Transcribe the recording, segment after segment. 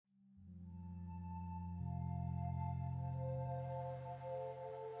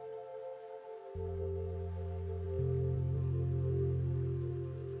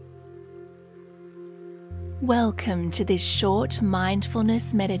Welcome to this short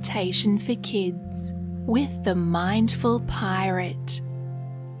mindfulness meditation for kids with the Mindful Pirate.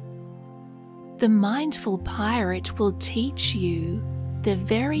 The Mindful Pirate will teach you the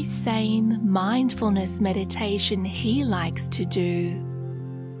very same mindfulness meditation he likes to do.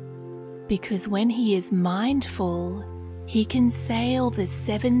 Because when he is mindful, he can sail the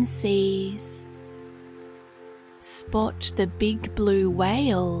 7 seas, spot the big blue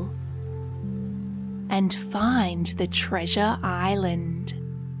whale, and find the treasure island.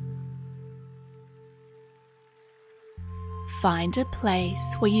 Find a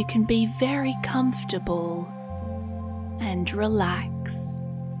place where you can be very comfortable and relax.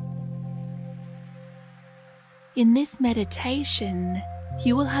 In this meditation,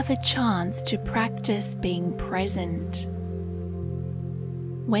 you will have a chance to practice being present.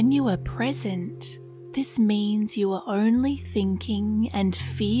 When you are present, this means you are only thinking and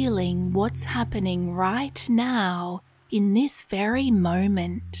feeling what's happening right now in this very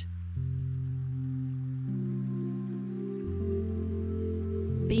moment.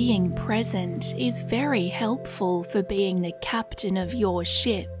 Being present is very helpful for being the captain of your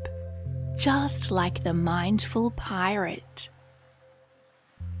ship, just like the mindful pirate.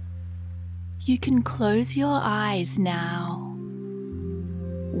 You can close your eyes now.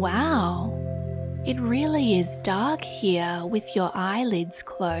 Wow! It really is dark here with your eyelids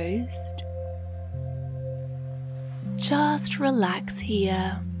closed. Just relax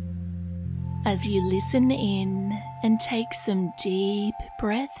here as you listen in and take some deep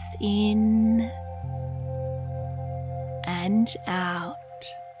breaths in and out.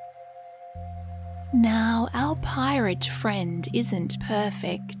 Now, our pirate friend isn't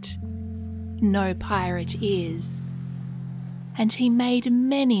perfect. No pirate is. And he made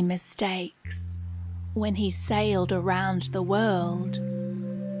many mistakes when he sailed around the world.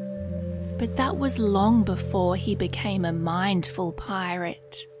 But that was long before he became a mindful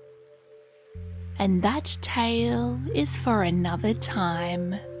pirate. And that tale is for another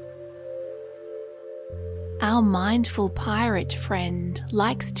time. Our mindful pirate friend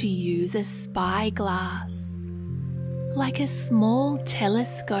likes to use a spyglass, like a small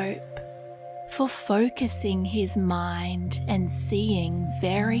telescope, for focusing his mind and seeing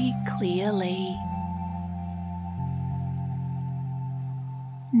very clearly.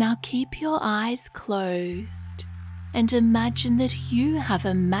 Now keep your eyes closed and imagine that you have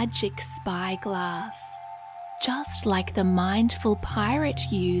a magic spyglass, just like the mindful pirate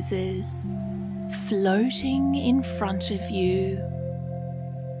uses, floating in front of you.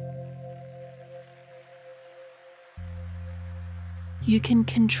 You can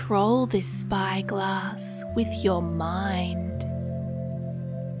control this spyglass with your mind.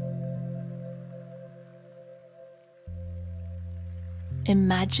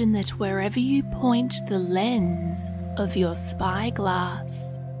 Imagine that wherever you point the lens of your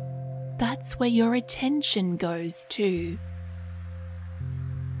spyglass, that's where your attention goes to.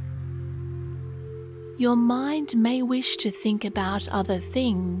 Your mind may wish to think about other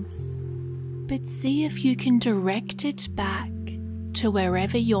things, but see if you can direct it back to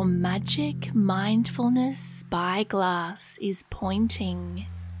wherever your magic mindfulness spyglass is pointing.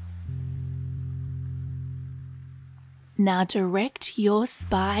 Now direct your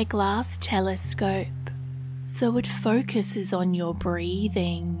spyglass telescope so it focuses on your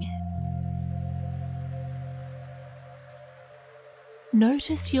breathing.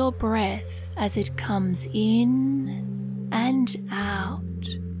 Notice your breath as it comes in and out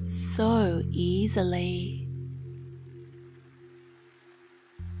so easily.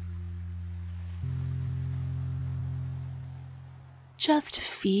 Just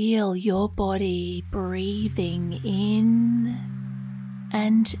feel your body breathing in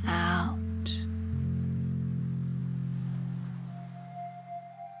and out.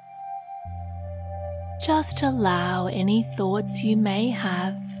 Just allow any thoughts you may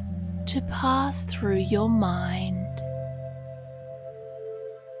have to pass through your mind.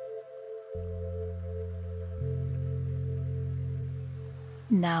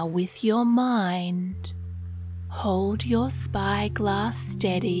 Now with your mind, hold your spyglass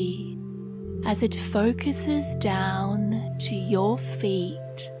steady as it focuses down to your feet.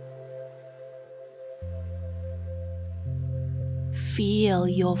 Feel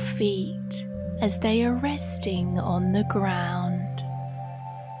your feet as they are resting on the ground.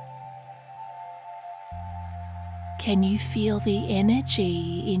 Can you feel the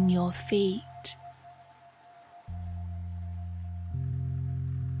energy in your feet?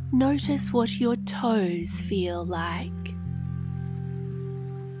 Notice what your toes feel like.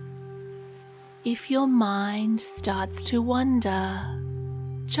 If your mind starts to wander,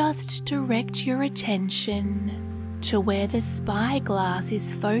 Just direct your attention to where the spyglass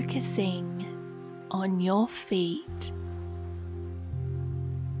is focusing on your feet.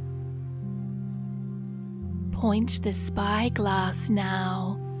 Point the spyglass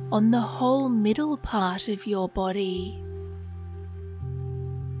now on the whole middle part of your body.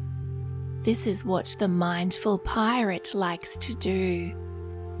 This is what the mindful pirate likes to do.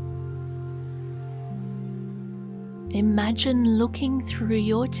 Imagine looking through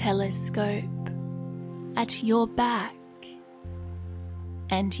your telescope at your back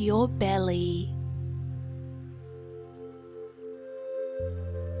and your belly.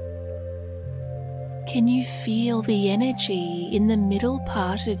 Can you feel the energy in the middle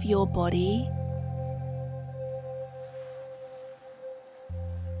part of your body?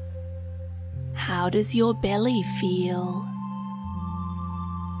 How does your belly feel?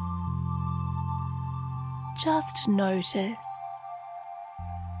 Just notice.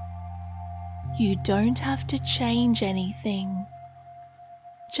 You don't have to change anything.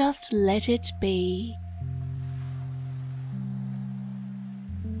 Just let it be.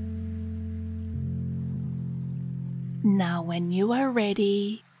 Now, when you are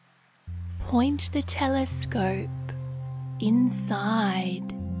ready, point the telescope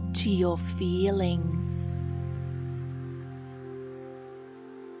inside to your feelings.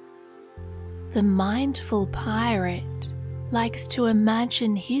 The mindful pirate likes to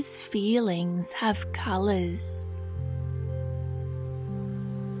imagine his feelings have colors.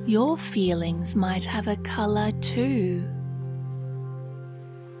 Your feelings might have a color too.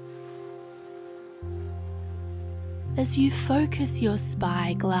 As you focus your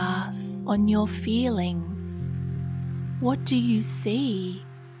spyglass on your feelings, what do you see?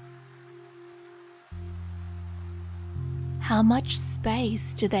 How much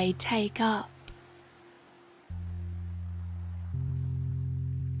space do they take up?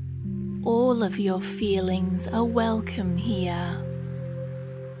 All of your feelings are welcome here.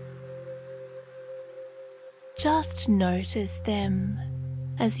 Just notice them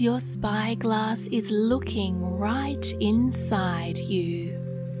as your spyglass is looking right inside you.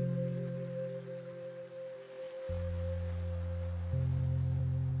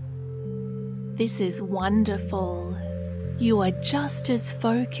 This is wonderful. You are just as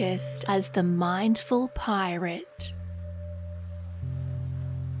focused as the mindful pirate.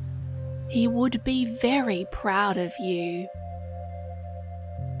 He would be very proud of you,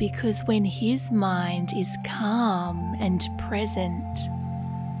 because when his mind is calm and present,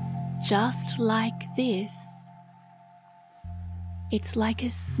 just like this, it's like a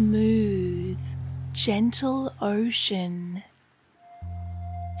smooth, gentle ocean,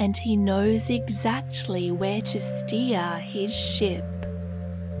 and he knows exactly where to steer his ship.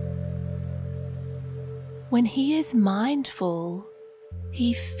 When he is mindful,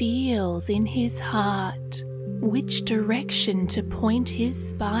 he feels in his heart which direction to point his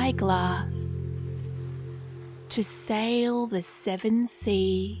spyglass to sail the 7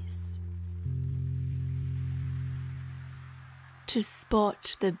 seas, to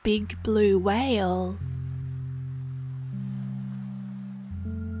spot the big blue whale,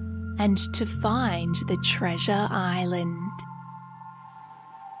 and to find the treasure island.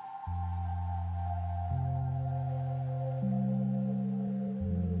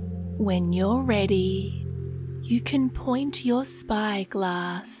 When you're ready, you can point your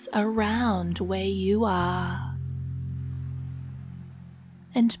spyglass around where you are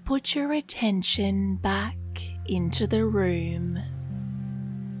and put your attention back into the room.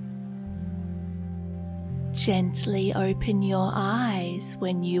 Gently open your eyes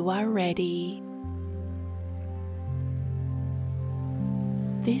when you are ready.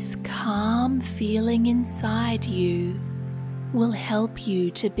 This calm feeling inside you will help you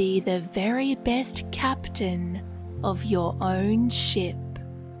to be the very best captain of your own ship.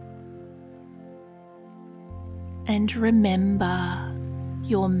 And remember,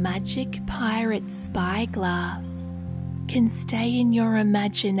 your magic pirate spyglass can stay in your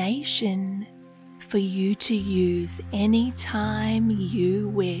imagination for you to use any time you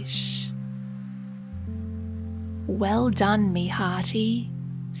wish. Well done, me hearty,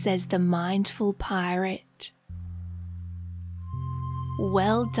 says the mindful pirate.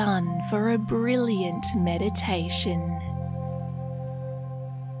 Well done for a brilliant meditation.